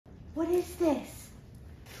What is this?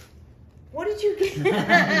 What did you get?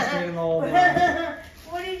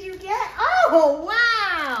 What did you get? Oh,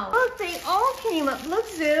 wow. Look, they all came up. Look,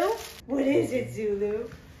 Zoo. What is it, Zulu?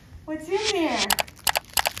 What's in there?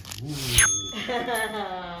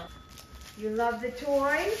 You love the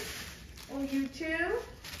toys? Oh, you too?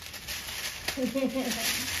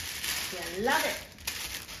 You love it.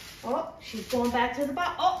 Oh, she's going back to the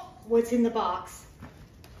box. Oh, what's in the box?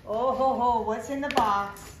 Oh, ho, ho, what's in the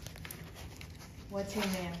box? What's in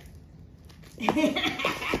there?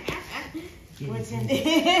 What's in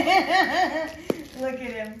there? Look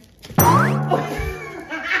at him.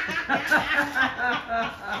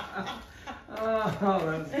 Oh,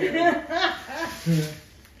 that's good.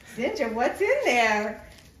 Ginger, what's in there?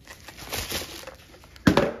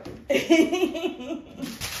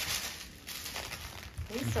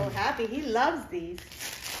 He's so happy. He loves these.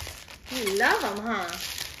 You love them, huh?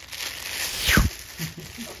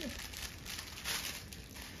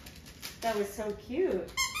 That was so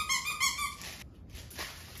cute.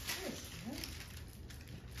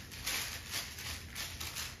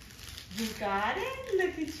 You got it?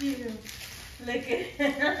 Look at you. Look at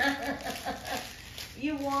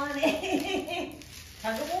you want it.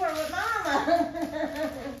 Tug of war with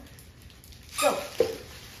Mama. Go.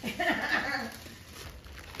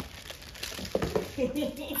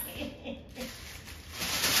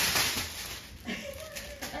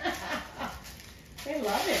 They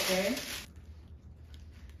love it, babe.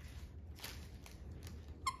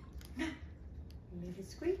 Make it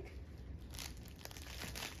squeak.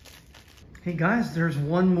 Hey guys, there's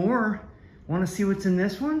one more. Want to see what's in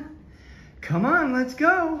this one? Come on, let's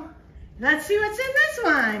go. Let's see what's in this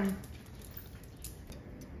one.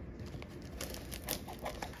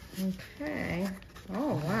 Okay.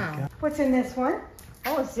 Oh, wow. What's in this one?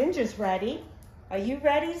 Oh, Zinja's ready. Are you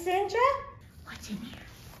ready, Zinja? What's in here?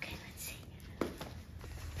 Okay, let's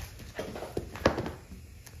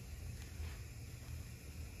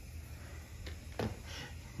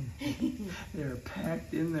see. They're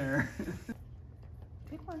packed in there.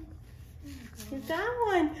 Pick one. You got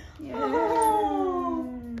one. Yeah. Oh.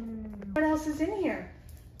 What else is in here?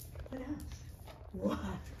 What else? What?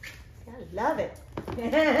 I love it. What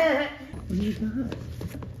do you got?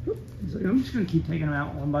 I'm just going to keep taking them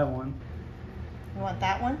out one by one. You want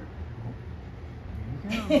that one?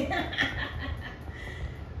 There you go.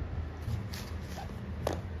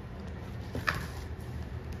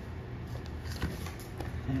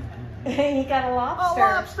 He got a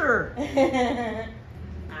lobster. Oh, lobster!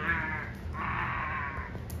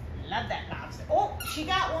 Love that lobster. Oh, she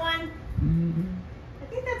got one. I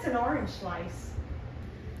think that's an orange slice.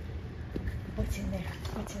 What's in there?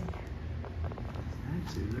 What's in there?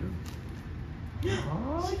 That's it.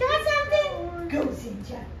 Oh, she got something. Go,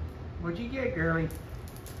 Zinja. What'd you get, girlie?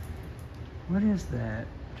 What is that?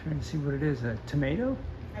 I'm trying to see what it is. A tomato?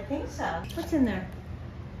 I think so. What's in there?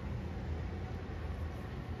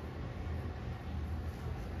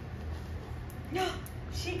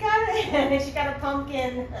 She got it. She got a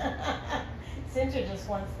pumpkin. Zinja just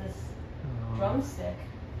wants this drumstick.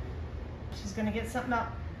 She's gonna get something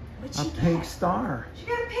up. What'd she A get? pink star. She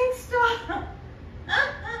got a pink star.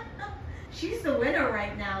 She's the winner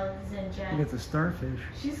right now, Zinja. You got the starfish.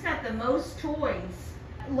 She's got the most toys.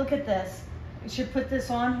 Look at this. You should put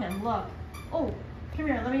this on him. Look. Oh, come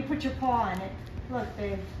here. Let me put your paw in it. Look,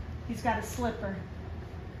 babe. He's got a slipper.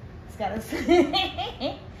 He's got a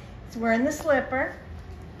He's wearing the slipper.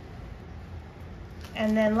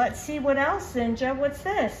 And then let's see what else, Zinja. What's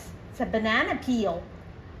this? It's a banana peel.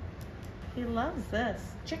 He loves this.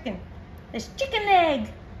 Chicken. It's chicken leg.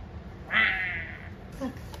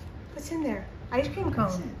 Look, what's in there? Ice cream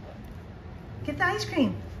cone. Get the ice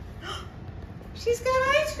cream. She's got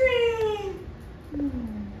ice cream.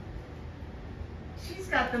 She's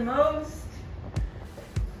got the most.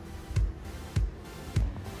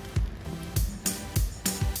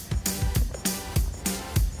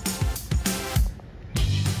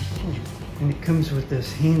 And it comes with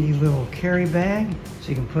this handy little carry bag, so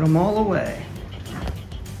you can put them all away.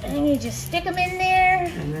 And you just stick them in there.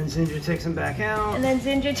 And then Zinja takes them back out. And then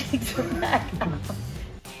Zinja takes them back out.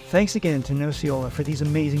 Thanks again to Nociola for these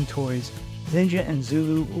amazing toys. Zinja and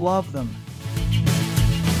Zulu love them.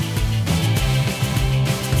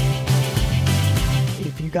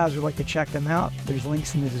 If you guys would like to check them out, there's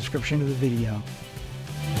links in the description of the video.